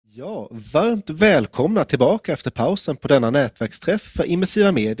Ja, varmt välkomna tillbaka efter pausen på denna nätverksträff för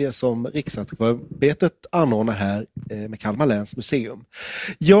immersiva medier som Riksantikvarieämbetet anordnar här med Kalmar läns museum.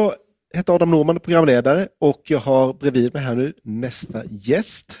 Jag heter Adam Norman, programledare, och jag har bredvid mig här nu nästa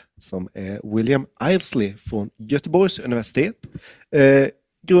gäst som är William Illsley från Göteborgs universitet.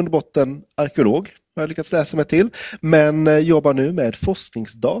 Grund och botten arkeolog har jag lyckats läsa mig till, men jobbar nu med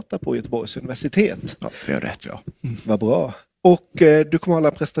forskningsdata på Göteborgs universitet. Ja, det är rätt, ja. Vad bra. Och du kommer hålla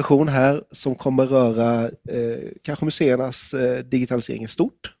en presentation här som kommer röra kanske museernas digitalisering i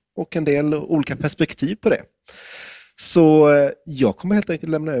stort och en del olika perspektiv på det. Så jag kommer helt enkelt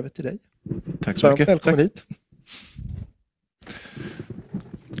lämna över till dig. Tack så mycket. Välkommen hit.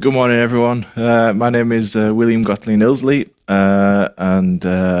 Good morning, everyone. My name is William Gottlieb Illsley, and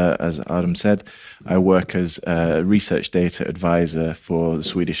as Adam said, I work as a research data advisor for the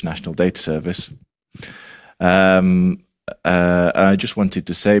Swedish National Data Service. I just wanted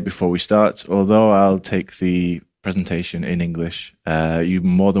to say before we start, although I'll take the presentation in English, you're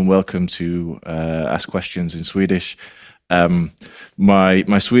more than welcome to ask questions in Swedish.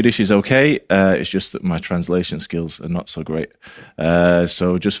 My Swedish is okay, it's just that my translation skills are not so great.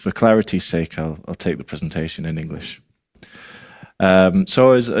 So just for clarity's sake, I'll take the presentation in English.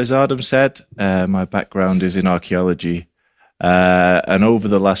 So as Adam said, my background is in archaeology, and over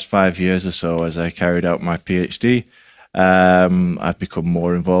the last 5 years or so, as I carried out my PhD, I've become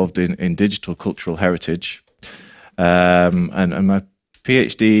more involved in digital cultural heritage. And my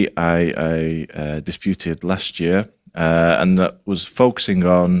PhD I disputed last year, and that was focusing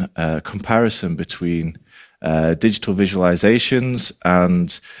on comparison between digital visualizations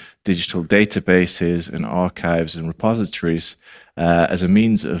and digital databases and archives and repositories as a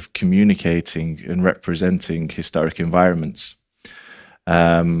means of communicating and representing historic environments.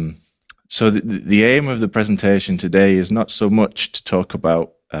 So the aim of the presentation today is not so much to talk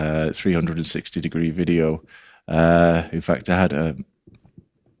about 360-degree video. In fact, I had a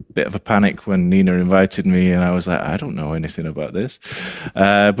bit of a panic when Nina invited me, and I was like, I don't know anything about this.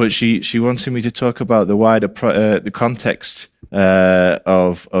 But she wanted me to talk about the wider the context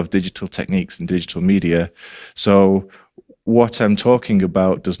of digital techniques and digital media. So what I'm talking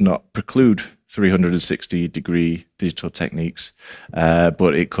about does not preclude 360-degree digital techniques,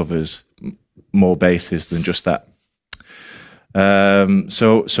 but it covers more bases than just that.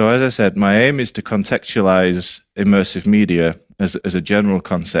 So as I said, my aim is to contextualize immersive media as a general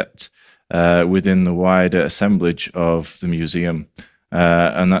concept within the wider assemblage of the museum.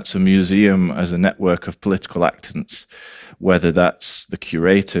 And that's a museum as a network of political actors, whether that's the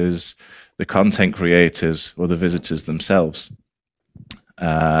curators, the content creators, or the visitors themselves.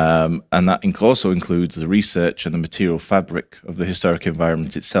 And that also includes the research and the material fabric of the historic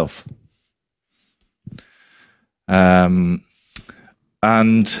environment itself. And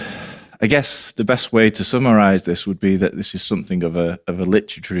I guess the best way to summarize this would be that this is something of a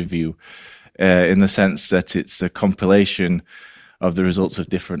literature review, in the sense that it's a compilation of the results of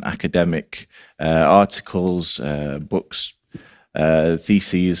different academic articles, books,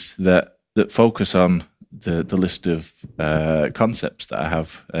 theses that focus on the list of concepts that I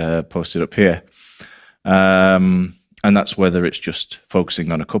have posted up here. And that's whether it's just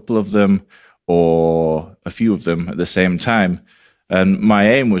focusing on a couple of them or a few of them at the same time. And my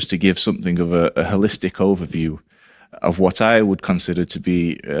aim was to give something of a holistic overview of what I would consider to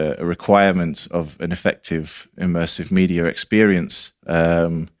be a requirement of an effective immersive media experience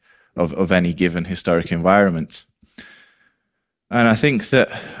of any given historic environment. And I think that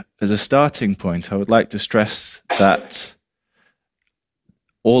as a starting point, I would like to stress that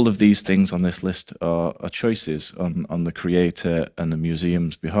all of these things on this list are choices on the creator and the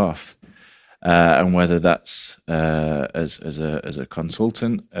museum's behalf. And whether that's as a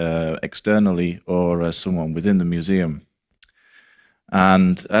consultant externally or as someone within the museum.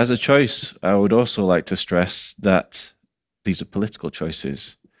 And as a choice, I would also like to stress that these are political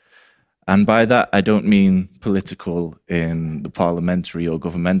choices. And by that, I don't mean political in the parliamentary or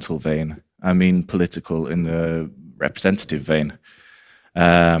governmental vein. I mean political in the representative vein.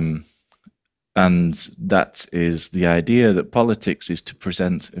 And that is the idea that politics is to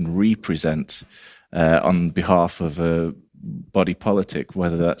present and represent on behalf of a body politic,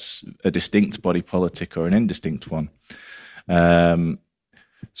 whether that's a distinct body politic or an indistinct one.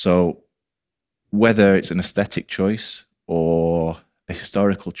 So whether it's an aesthetic choice or a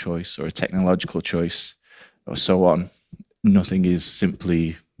historical choice or a technological choice or so on, nothing is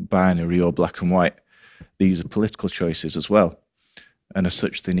simply binary or black and white. These are political choices as well. And as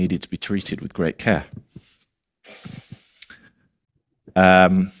such, they needed to be treated with great care.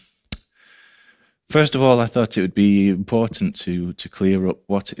 First of all, I thought it would be important to clear up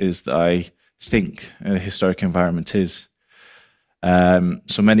what it is that I think a historic environment is.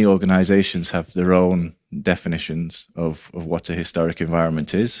 So many organizations have their own definitions of what a historic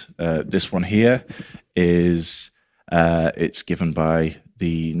environment is. This one here is, it's given by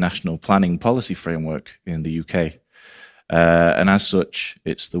the National Planning Policy Framework in the UK. And as such,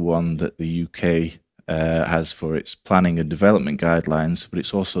 it's the one that the UK has for its planning and development guidelines, but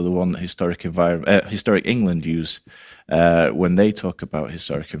it's also the one that Historic England use when they talk about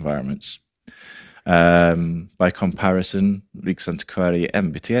historic environments. By comparison,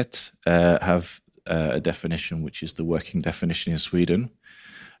 Riksantikvarieämbetet have a definition which is the working definition in Sweden.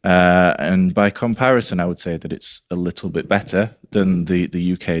 And by comparison, I would say that it's a little bit better than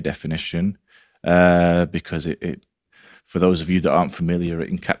the UK definition because it, for those of you that aren't familiar,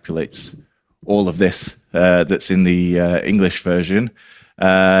 it encapsulates all of this that's in the English version,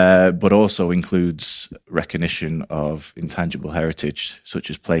 but also includes recognition of intangible heritage,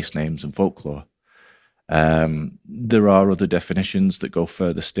 such as place names and folklore. There are other definitions that go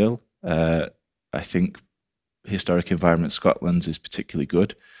further still. I think Historic Environment Scotland's is particularly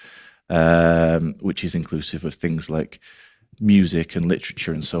good, which is inclusive of things like music and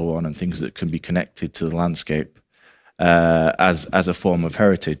literature and so on, and things that can be connected to the landscape as a form of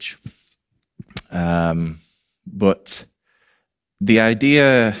heritage. But the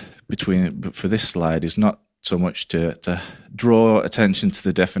idea for this slide is not so much to draw attention to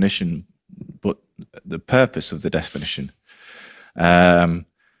the definition, but the purpose of the definition.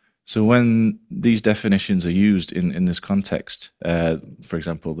 So when these definitions are used in this context, for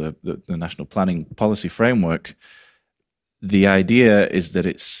example, the National Planning Policy Framework, the idea is that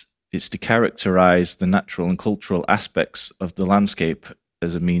it's to characterize the natural and cultural aspects of the landscape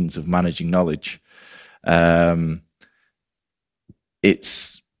as a means of managing knowledge.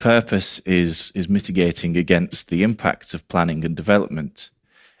 Its purpose is mitigating against the impacts of planning and development.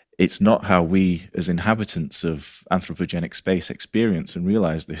 It's not how we, as inhabitants of anthropogenic space, experience and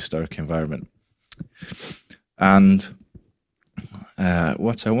realize the historic environment. And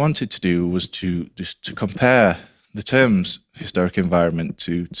what I wanted to do was to compare the terms historic environment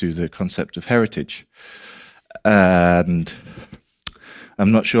to the concept of heritage. And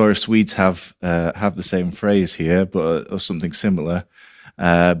I'm not sure if Swedes have the same phrase here, or something similar.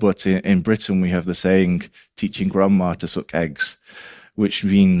 But in Britain, we have the saying, teaching grandma to suck eggs, which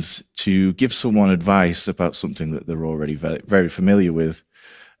means to give someone advice about something that they're already very, very familiar with.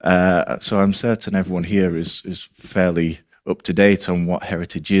 So I'm certain everyone here is fairly up to date on what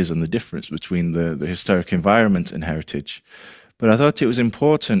heritage is and the difference between the historic environment and heritage. But I thought it was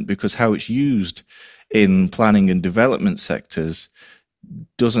important because how it's used in planning and development sectors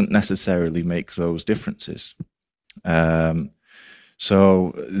doesn't necessarily make those differences.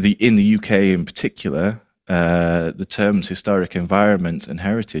 So in the UK in particular, the terms historic environment and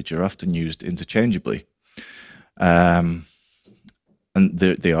heritage are often used interchangeably. And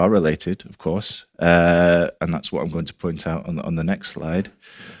they are related, of course, and that's what I'm going to point out on the next slide,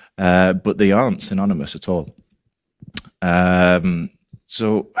 but they aren't synonymous at all.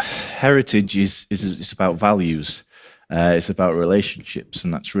 So heritage is about values, it's about relationships,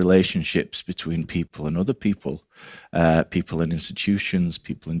 and that's relationships between people and other people, people and institutions,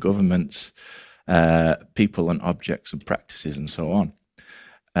 people and governments, people and objects and practices and so on.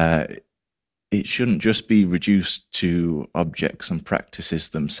 It shouldn't just be reduced to objects and practices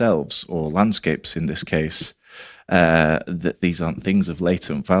themselves, or landscapes in this case, that these aren't things of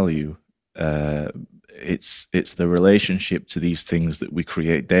latent value. It's the relationship to these things that we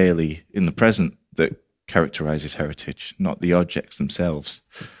create daily in the present that characterizes heritage, not the objects themselves.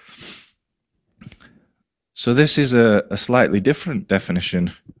 So this is a slightly different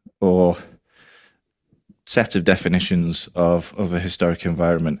definition, or set of definitions of a historic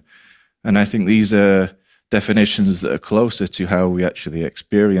environment. And I think these are definitions that are closer to how we actually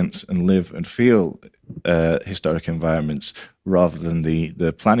experience and live and feel historic environments, rather than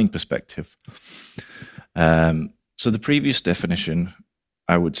the planning perspective. So the previous definition,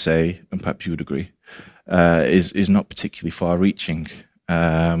 I would say, and perhaps you would agree, is not particularly far-reaching,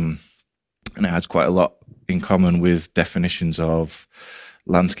 and it has quite a lot in common with definitions of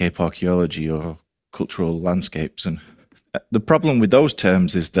landscape archaeology or cultural landscapes. And the problem with those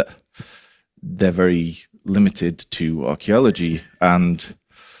terms is that they're very limited to archaeology, and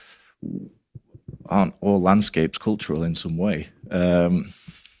aren't all landscapes cultural in some way.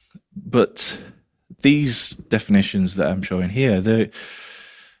 But these definitions that I'm showing here,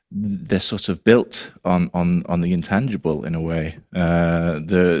 they're sort of built on the intangible in a way.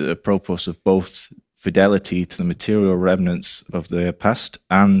 The apropos of both fidelity to the material remnants of the past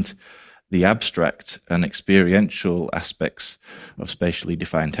and the abstract and experiential aspects of spatially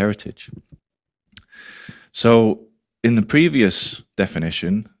defined heritage. So in the previous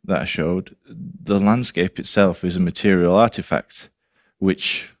definition that I showed, the landscape itself is a material artifact,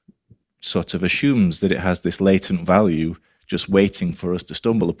 which sort of assumes that it has this latent value just waiting for us to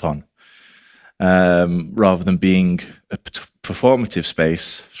stumble upon, rather than being a performative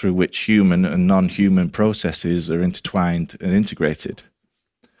space through which human and non-human processes are intertwined and integrated.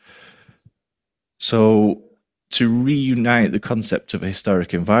 So to reunite the concept of a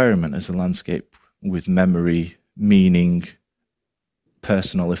historic environment as a landscape with memory, meaning,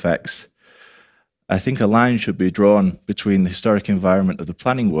 personal effects, I think a line should be drawn between the historic environment of the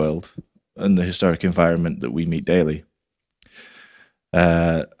planning world and the historic environment that we meet daily.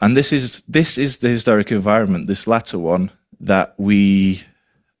 And this is the historic environment, this latter one, that we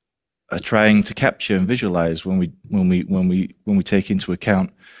are trying to capture and visualize when we take into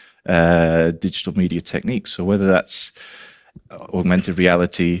account digital media techniques. So whether that's augmented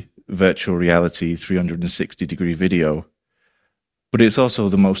reality, virtual reality, 360-degree video, but it's also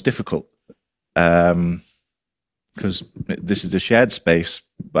the most difficult, because this is a shared space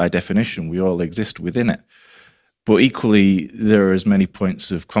by definition. We all exist within it. But equally, there are as many points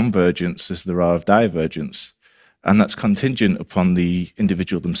of convergence as there are of divergence, and that's contingent upon the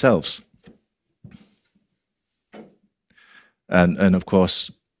individual themselves. And of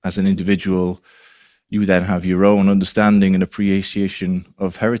course, as an individual, you then have your own understanding and appreciation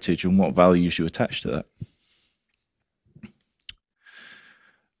of heritage and what values you attach to that.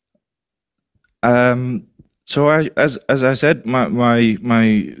 So as I said, my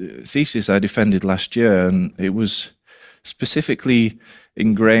thesis I defended last year, and it was specifically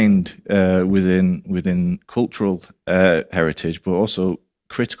ingrained within cultural heritage, but also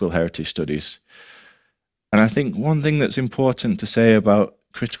critical heritage studies. And I think one thing that's important to say about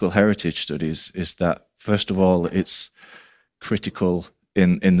critical heritage studies is that, first of all, it's critical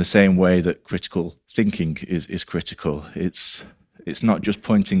in the same way that critical thinking is critical. It's not just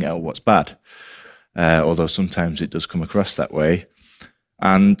pointing out what's bad. Although sometimes it does come across that way.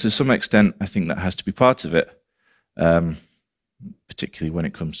 And to some extent, I think that has to be part of it, particularly when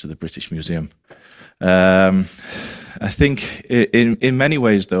it comes to the British Museum. I think in many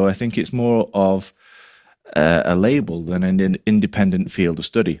ways, though, I think it's more of a label than an independent field of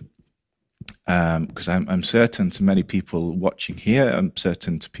study. Because I'm certain to many people watching here, I'm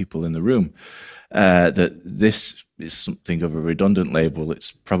certain to people in the room, that this is something of a redundant label.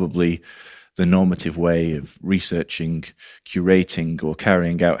 It's probably the normative way of researching, curating, or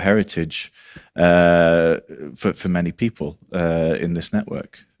carrying out heritage for many people in this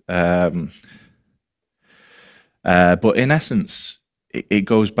network. But in essence, it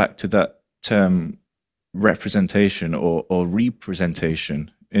goes back to that term representation or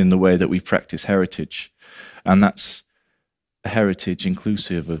representation in the way that we practice heritage. And that's a heritage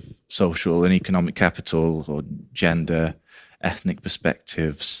inclusive of social and economic capital or gender, ethnic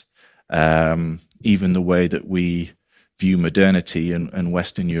perspectives, even the way that we view modernity and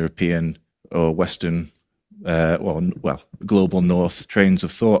Western European or Western, global North trains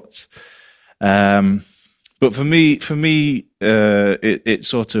of thought. But for me, it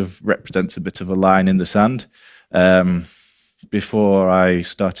sort of represents a bit of a line in the sand. Before I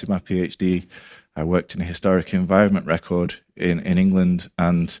started my PhD, I worked in a historic environment record in England,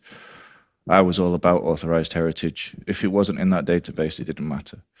 and I was all about authorized heritage. If it wasn't in that database, it didn't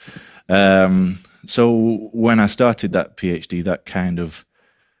matter. So when I started that PhD,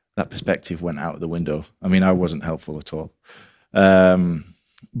 that perspective went out the window. I mean, I wasn't helpful at all.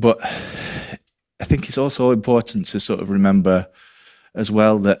 But I think it's also important to sort of remember as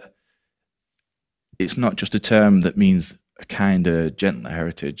well that it's not just a term that means a kind of gentler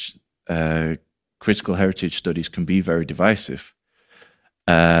heritage. Critical heritage studies can be very divisive.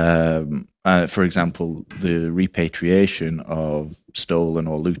 For example, the repatriation of stolen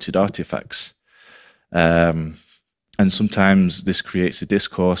or looted artifacts. And sometimes this creates a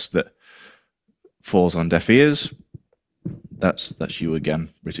discourse that falls on deaf ears. That's you again,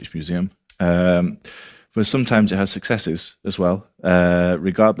 British Museum. But sometimes it has successes as well,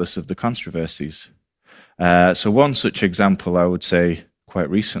 regardless of the controversies. So one such example, I would say, quite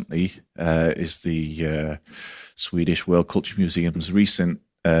recently, is the Swedish World Culture Museum's recent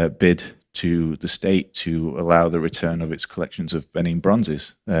bid to the state to allow the return of its collections of Benin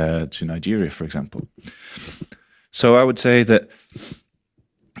bronzes to Nigeria, for example. So I would say that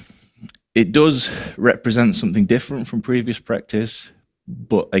it does represent something different from previous practice,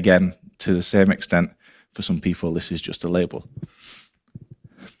 but again, to the same extent, for some people, this is just a label.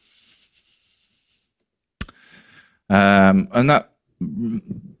 And that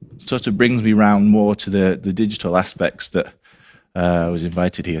sort of brings me round more to the digital aspects that I was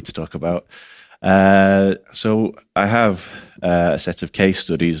invited here to talk about. So I have a set of case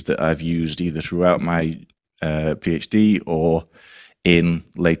studies that I've used either throughout my PhD or in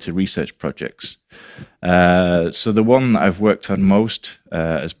later research projects. So the one that I've worked on most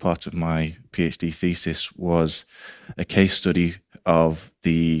as part of my PhD thesis was a case study of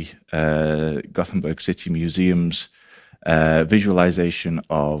the Gothenburg City Museum's visualization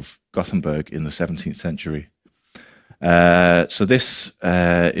of Gothenburg in the 17th century. So this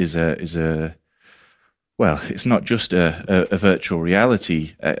is a well, it's not just a virtual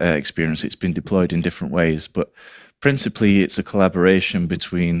reality experience. It's been deployed in different ways, but principally it's a collaboration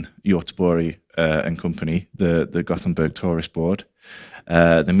between Göteborgs and company, the Gothenburg Tourist Board,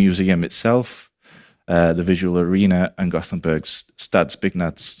 the museum itself, the visual arena, and Gothenburg's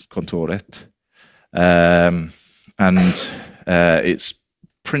Stadsbyggnadskontoret. And it's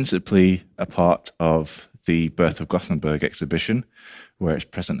principally a part of the Birth of Gothenburg exhibition, where it's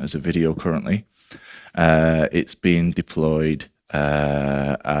present as a video currently. It's been deployed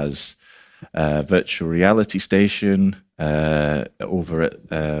as a virtual reality station over at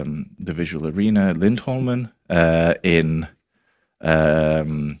the visual arena Lindholmen, in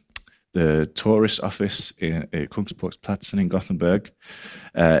the tourist office in Kungsportsplatsen in Gothenburg.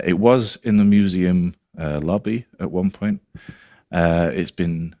 It was in the museum lobby at one point. It's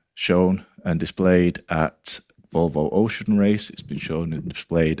been shown and displayed at Volvo Ocean Race. It's been shown and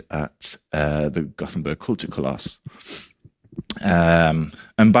displayed at the Gothenburg Kulturkalas.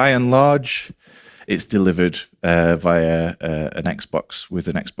 And by and large, it's delivered via an Xbox with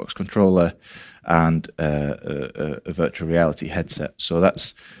an Xbox controller and a virtual reality headset. So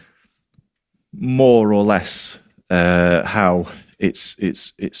that's more or less how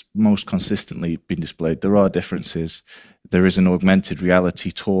it's most consistently been displayed. There are differences. There is an augmented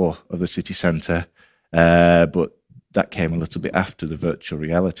reality tour of the city centre, but that came a little bit after the virtual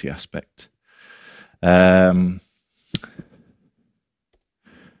reality aspect. And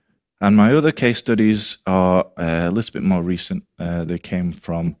my other case studies are a little bit more recent. They came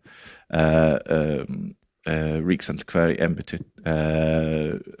from Riksantikvarieämbetet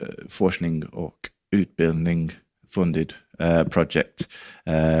forskning och utbildning funded project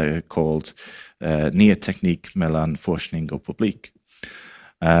called Ny teknik mellan forskning och publik.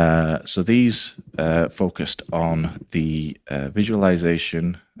 So these focused on the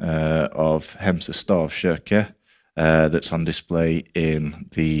visualization of Hemse stavkyrka that's on display in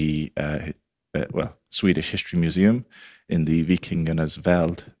the Swedish History Museum in the Vikingarnas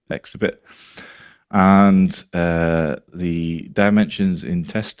Värld exhibit. And the Dimensions in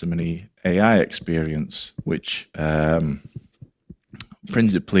Testimony AI experience, which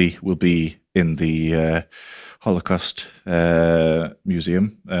principally will be in the Holocaust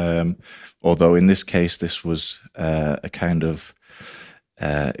Museum, although in this case this was a kind of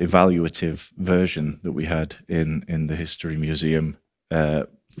evaluative version that we had in the History Museum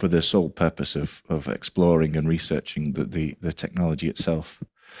for the sole purpose of exploring and researching the technology itself.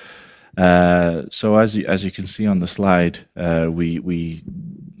 So as you can see on the slide, we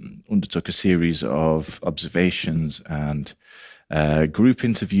undertook a series of observations and group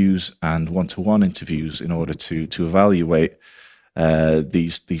interviews and one-to-one interviews in order to evaluate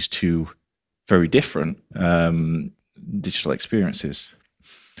these two very different digital experiences.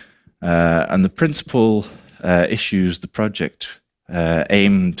 And the principal issues the project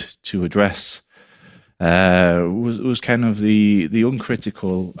aimed to address was kind of the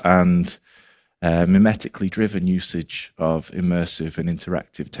uncritical and mimetically driven usage of immersive and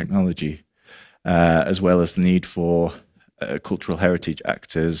interactive technology, as well as the need for cultural heritage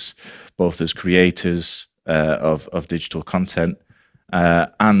actors, both as creators of digital content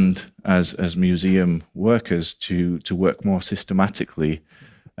and as museum workers to work more systematically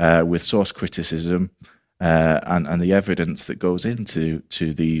with source criticism and the evidence that goes into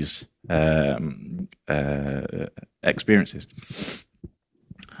these experiences.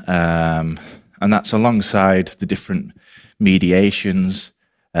 And that's alongside the different mediations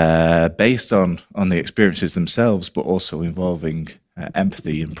based on the experiences themselves, but also involving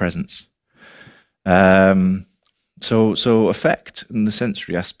empathy and presence. So affect and the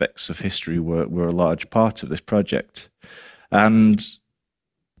sensory aspects of history were a large part of this project. And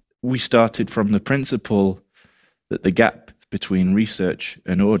we started from the principle that the gap between research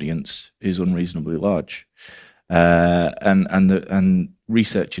and audience is unreasonably large. And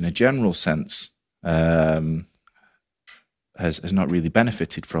research in a general sense has not really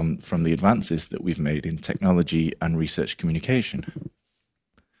benefited from the advances that we've made in technology and research communication.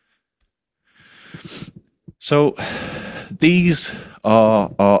 So these are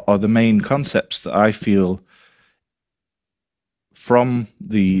the main concepts that I feel from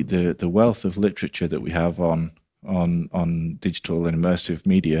the wealth of literature that we have on digital and immersive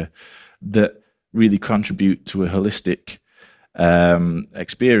media that really contribute to a holistic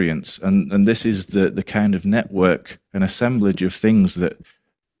experience. And this is the kind of network and assemblage of things that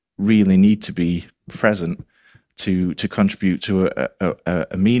really need to be present to contribute to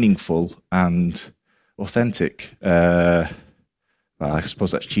a meaningful and authentic, well, I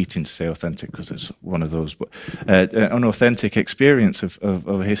suppose that's cheating to say authentic because it's one of those, but an authentic experience of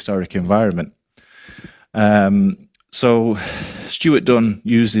a historic environment. So Stuart Dunn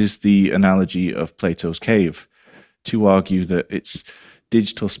uses the analogy of Plato's cave to argue that it's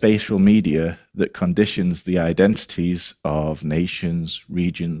digital spatial media that conditions the identities of nations,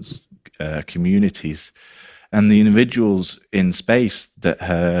 regions, communities, and the individuals in space that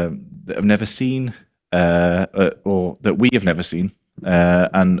have never seen, or that we have never seen,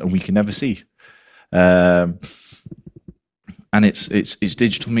 and we can never see. And it's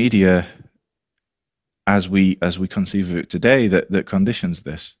digital media as we conceive of it today that conditions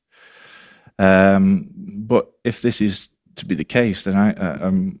this. But if this is to be the case, then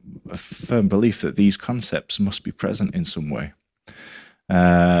I'm a firm belief that these concepts must be present in some way.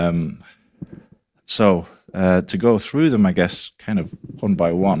 So to go through them, I guess, kind of one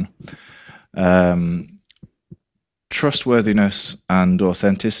by one. Trustworthiness and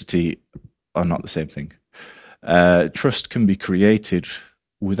authenticity are not the same thing. Trust can be created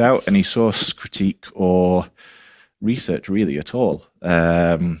without any source critique or research really at all.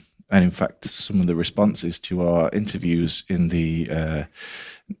 And in fact, some of the responses to our interviews in the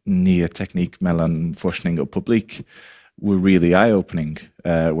Nya Teknik mellan forskning och publik were really eye-opening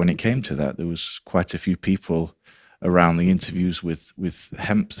when it came to that. There was quite a few people around the interviews with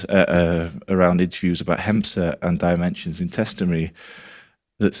around interviews about HEMSA and dimensions in testimony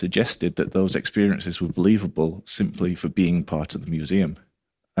that suggested that those experiences were believable simply for being part of the museum.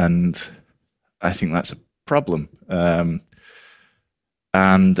 And I think that's a problem.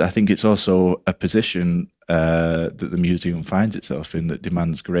 And I think it's also a position that the museum finds itself in that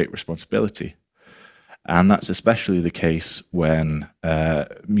demands great responsibility. And that's especially the case when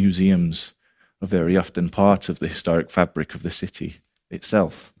museums are very often part of the historic fabric of the city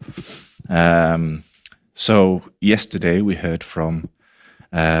itself. So yesterday we heard from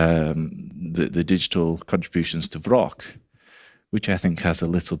the digital contributions to VROC, which I think has a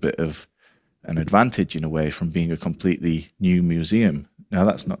little bit of an advantage in a way from being a completely new museum. Now,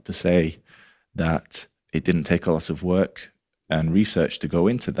 that's not to say that it didn't take a lot of work and research to go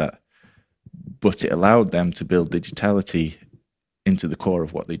into that, but it allowed them to build digitality into the core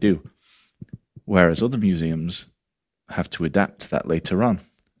of what they do. Whereas other museums have to adapt that later on,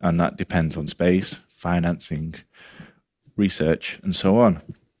 and that depends on space, financing, research, and so on.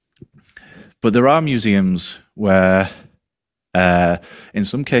 But there are museums where, in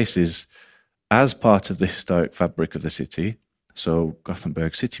some cases, as part of the historic fabric of the city, so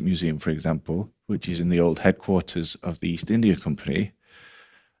Gothenburg City Museum, for example, which is in the old headquarters of the East India Company,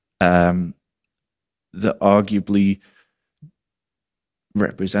 that arguably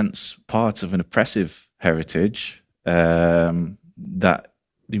represents part of an oppressive heritage that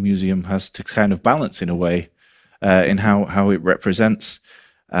the museum has to kind of balance in a way in how it represents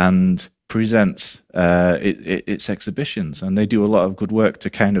and presents its exhibitions. And they do a lot of good work to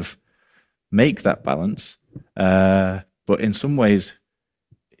kind of make that balance. But in some ways,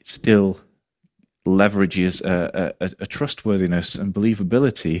 it still leverages a trustworthiness and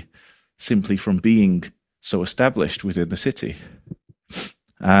believability simply from being so established within the city.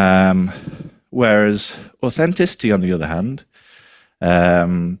 Whereas authenticity, on the other hand,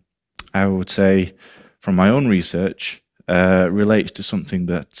 I would say from my own research, relates to something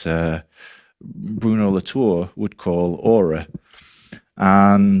that Bruno Latour would call aura.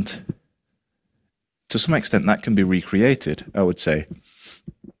 And to some extent, that can be recreated, I would say.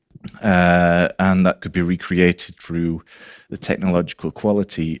 And that could be recreated through the technological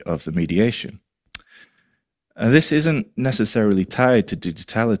quality of the mediation. This isn't necessarily tied to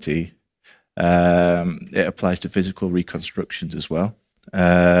digitality. It applies to physical reconstructions as well.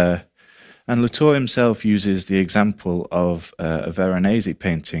 And Latour himself uses the example of a Veronese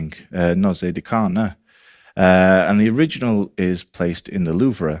painting, Nozze di Carne, and the original is placed in the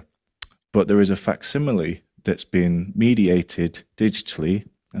Louvre, but there is a facsimile that's been mediated digitally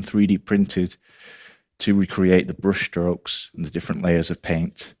and 3D printed to recreate the brushstrokes and the different layers of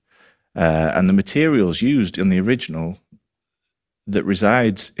paint. And the materials used in the original that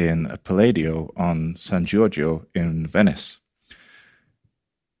resides in a Palladio on San Giorgio in Venice.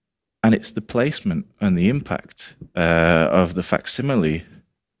 And it's the placement and the impact of the facsimile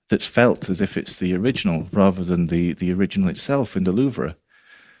that's felt as if it's the original rather than the original itself in the Louvre,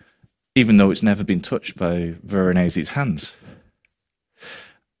 even though it's never been touched by Veronese's hands.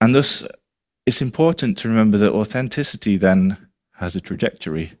 And thus, it's important to remember that authenticity then has a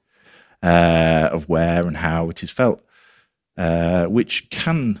trajectory of where and how it is felt, which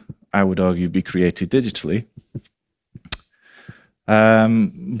can, I would argue, be created digitally.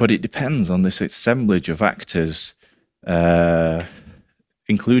 But it depends on this assemblage of actors,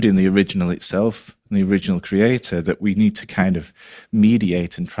 including the original itself and the original creator, that we need to kind of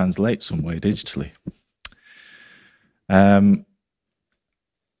mediate and translate some way digitally. And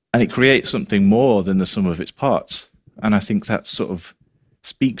it creates something more than the sum of its parts. And I think that sort of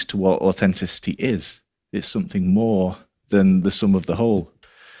speaks to what authenticity is. It's something more than the sum of the whole.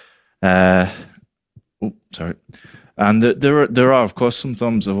 And there are, of course, some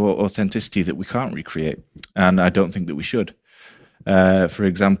forms of authenticity that we can't recreate, and I don't think that we should. For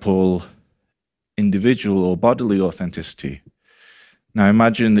example, individual or bodily authenticity. Now,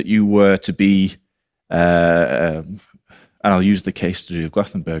 imagine that you were to be, and I'll use the case study of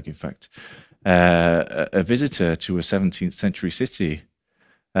Gothenburg, in fact, a visitor to a 17th century city.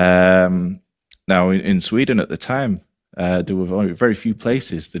 Now, in Sweden at the time, there were very few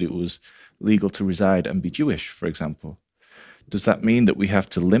places that it was legal to reside and be Jewish, for example. Does that mean that we have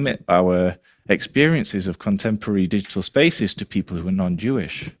to limit our experiences of contemporary digital spaces to people who are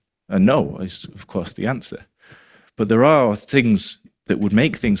non-Jewish? And no, is of course the answer. But there are things that would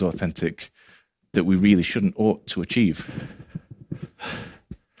make things authentic that we really ought to achieve.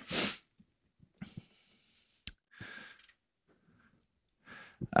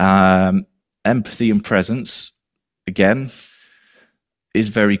 Empathy and presence, again, is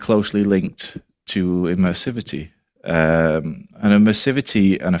very closely linked to immersivity. And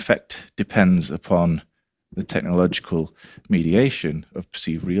immersivity and effect depends upon the technological mediation of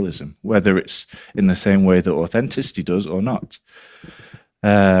perceived realism, whether it's in the same way that authenticity does or not.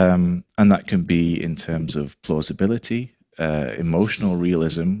 And that can be in terms of plausibility, emotional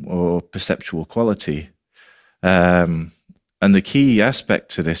realism, or perceptual quality. And the key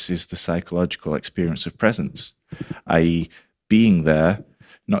aspect to this is the psychological experience of presence, i.e., being there,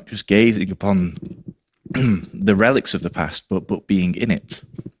 not just gazing upon the relics of the past, but being in it.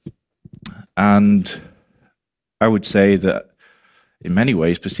 And I would say that in many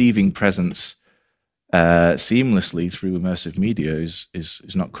ways, perceiving presence seamlessly through immersive media is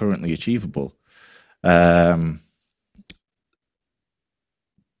not currently achievable. But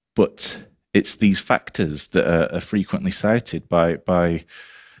it's these factors that are frequently cited by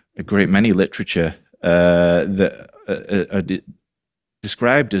a great many literature that are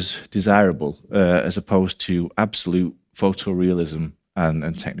described as desirable, as opposed to absolute photorealism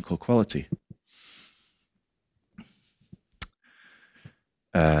and technical quality.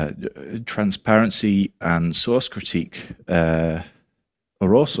 Transparency and source critique are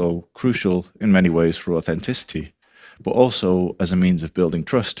also crucial in many ways for authenticity, but also as a means of building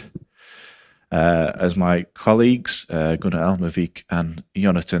trust. As my colleagues, Gunnar Almavik and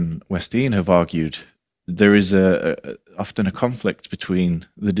Jonathan Westin, have argued, there is often a conflict between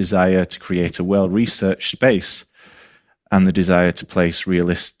the desire to create a well-researched space and the desire to place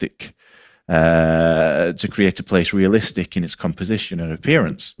realistic, to create a place realistic in its composition and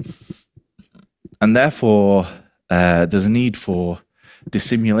appearance. And therefore, there's a need for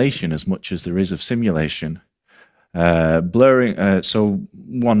dissimulation as much as there is of simulation. Blurring. So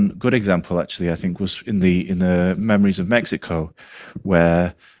one good example, actually, I think, was in the Memories of Mexico,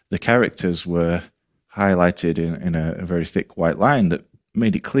 where the characters were highlighted in a very thick white line that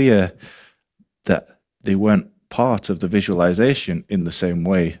made it clear that they weren't part of the visualization in the same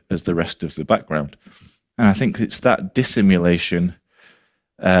way as the rest of the background. And I think it's that dissimulation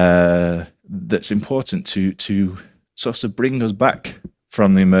that's important to sort of bring us back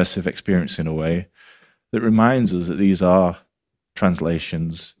from the immersive experience in a way that reminds us that these are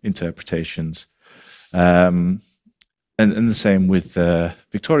translations, interpretations, and the same with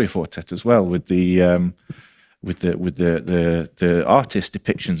Victoria Fortet as well, with the artist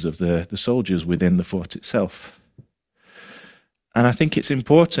depictions of the soldiers within the fort itself. And I think it's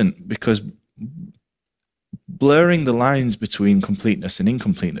important because blurring the lines between completeness and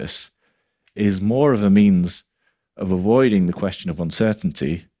incompleteness is more of a means of avoiding the question of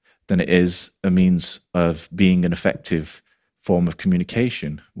uncertainty than it is a means of being an effective form of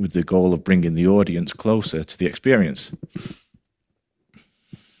communication with the goal of bringing the audience closer to the experience.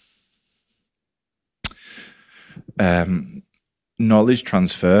 Knowledge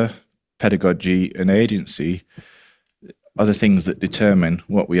transfer, pedagogy, and agency are the things that determine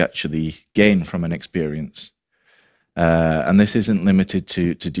what we actually gain from an experience. And this isn't limited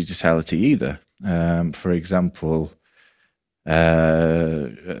to digitality either. For example,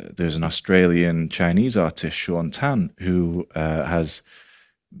 there's an Australian Chinese artist, Xuan Tan, who has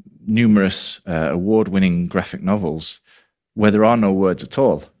numerous award-winning graphic novels where there are no words at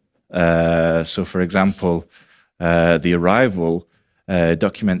all. So, for example, The Arrival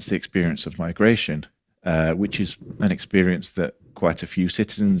documents the experience of migration, which is an experience that quite a few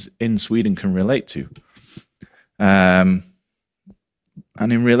citizens in Sweden can relate to. And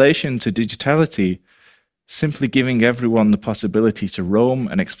in relation to digitality, simply giving everyone the possibility to roam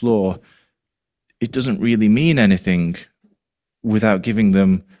and explore, it doesn't really mean anything without giving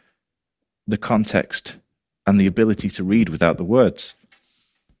them the context and the ability to read without the words.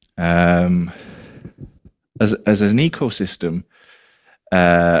 As an ecosystem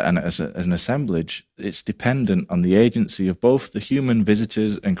and as an assemblage, it's dependent on the agency of both the human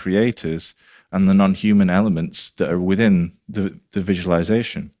visitors and creators and the non-human elements that are within the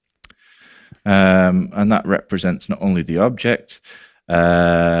visualization. And that represents not only the object,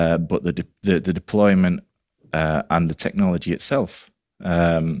 but the deployment and the technology itself.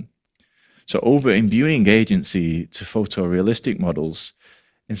 So over-imbuing agency to photorealistic models,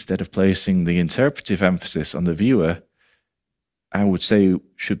 instead of placing the interpretive emphasis on the viewer, I would say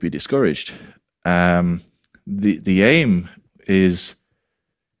should be discouraged. The aim is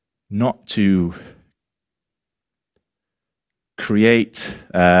not to create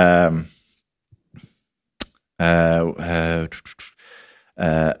a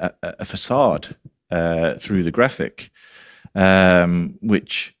facade through the graphic,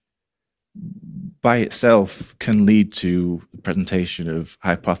 which by itself can lead to the presentation of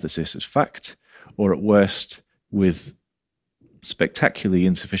hypothesis as fact, or at worst, with spectacularly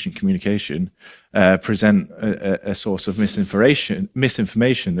insufficient communication, present a source of misinformation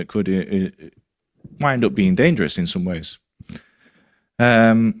that could wind up being dangerous in some ways.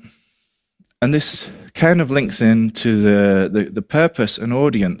 And this kind of links into the purpose and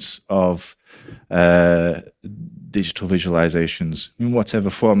audience of digital visualizations in whatever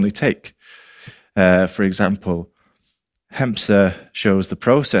form they take. For example, Hempser shows the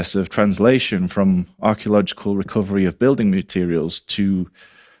process of translation from archaeological recovery of building materials to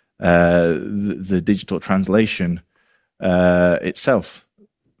the digital translation itself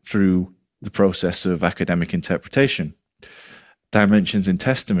through the process of academic interpretation. Dimensions in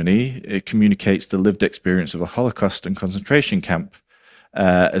Testimony, it communicates the lived experience of a Holocaust and concentration camp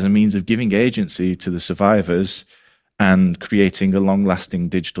as a means of giving agency to the survivors and creating a long-lasting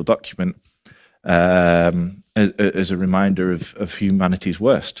digital document as a reminder of humanity's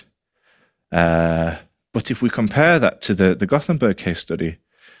worst. But if we compare that to the Gothenburg case study,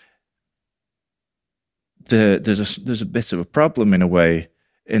 there's a bit of a problem in a way,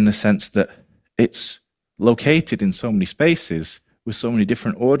 in the sense that it's located in so many spaces with so many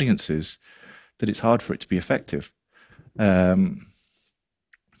different audiences that it's hard for it to be effective. In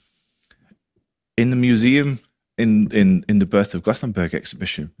the museum, in the Birth of Gothenburg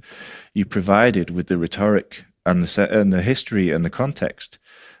exhibition, you provided with the rhetoric and the history and the context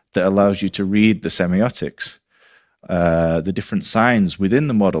that allows you to read the semiotics, the different signs within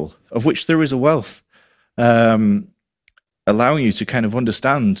the model, of which there is a wealth, allowing you to kind of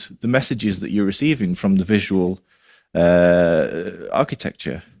understand the messages that you're receiving from the visual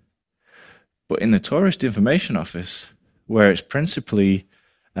architecture. But in the Tourist Information Office, where it's principally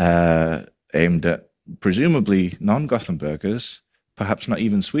aimed at presumably non-Gothenburgers, perhaps not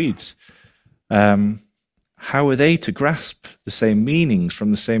even Swedes, how are they to grasp the same meanings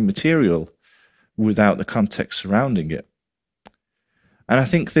from the same material without the context surrounding it? And I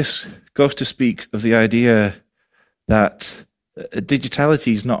think this goes to speak of the idea that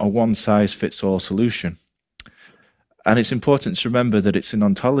digitality is not a one-size-fits-all solution. And it's important to remember that it's an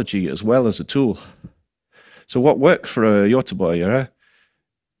ontology as well as a tool. So what works for a Göteborgs,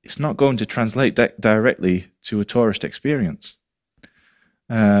 it's not going to translate directly to a tourist experience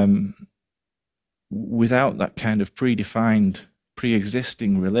without that kind of predefined,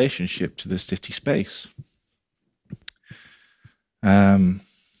 pre-existing relationship to the city space. And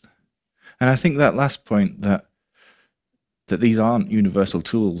I think that last point, that these aren't universal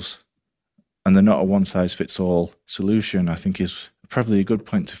tools and they're not a one-size-fits-all solution, I think is probably a good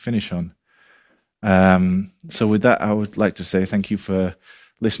point to finish on. So with that, I would like to say thank you for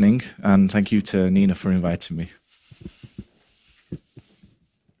listening, and thank you to Nina for inviting me.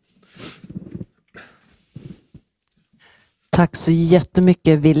 Tack så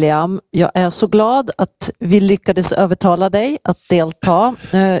jättemycket, William. Jag är så glad att vi lyckades övertala dig att delta.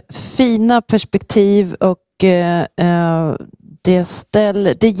 Fina perspektiv och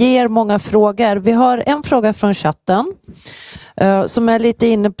det ger många frågor. Vi har en fråga från chatten som är lite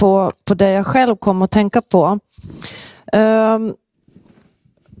inne på det jag själv kom att tänka på.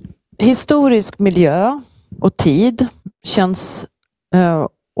 Historisk miljö och tid känns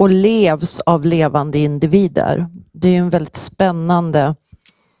och levs av levande individer. Det är en väldigt spännande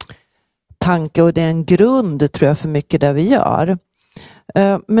tanke och det är en grund, tror jag, för mycket det vi gör.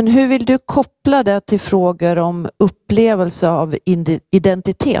 Men hur vill du koppla det till frågor om upplevelse av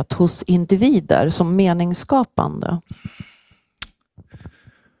identitet hos individer som meningsskapande?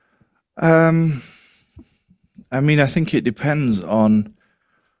 I mean, I think it depends on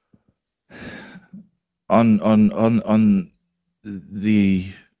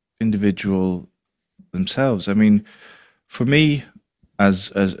the individual themselves. I mean, for me,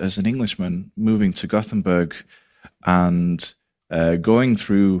 as an Englishman moving to Gothenburg and going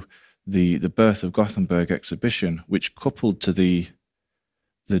through the birth of Gothenburg exhibition, which coupled to the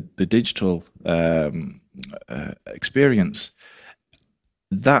digital experience,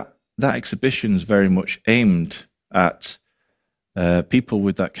 that exhibition is very much aimed at people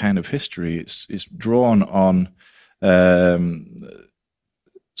with that kind of history. It's drawn on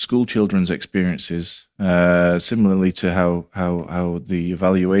school children's experiences, similarly to how the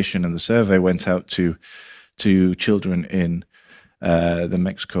evaluation and the survey went out to children in the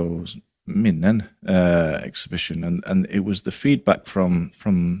Mexico's Minnen exhibition, and it was the feedback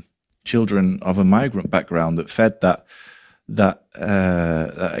from children of a migrant background that fed that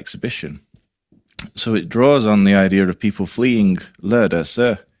exhibition. So it draws on the idea of people fleeing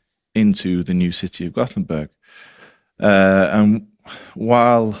Lödöse into the new city of Gothenburg. And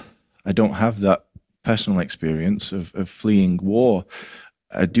while I don't have that personal experience of fleeing war,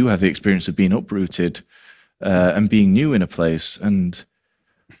 I do have the experience of being uprooted and being new in a place, and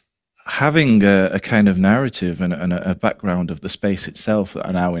having a kind of narrative and a background of the space itself that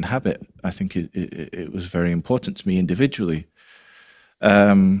I now inhabit. I think it was very important to me individually.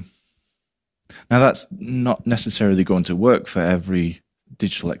 Now that's not necessarily going to work for every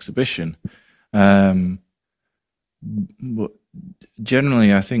digital exhibition, but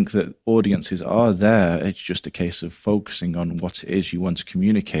generally I think that audiences are there. It's just a case of focusing on what it is you want to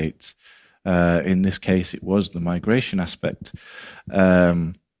communicate. In this case, it was the migration aspect,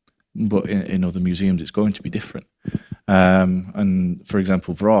 but in other museums it's going to be different. And for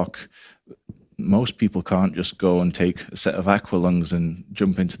example, Vrak, most people can't just go and take a set of aqualungs and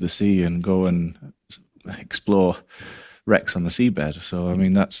jump into the sea and go and explore wrecks on the seabed. So I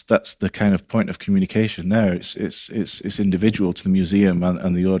mean, that's the kind of point of communication there. It's individual to the museum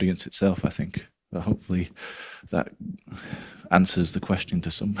and the audience itself, I think. But hopefully that answers the question to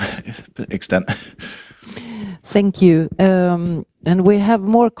some extent. Thank you. And we have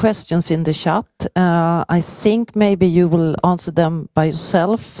more questions in the chat. I think maybe you will answer them by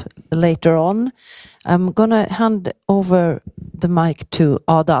yourself later on. I'm going to hand over the mic to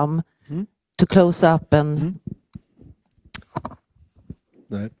Adam to close up and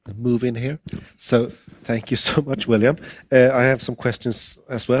move in here. So thank you so much, William. I have some questions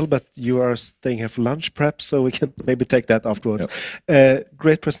as well, but you are staying here for lunch perhaps, so we can maybe take that afterwards. Yep.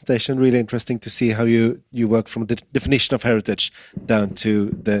 Great presentation, really interesting to see how you work from the definition of heritage down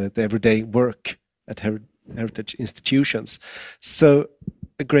to the everyday work at heritage institutions. So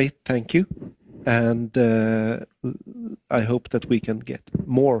a great thank you, and I hope that we can get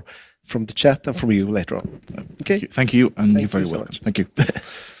more from the chat and from you later on. Okay. Thank you, and you're very so welcome. Much. Thank you.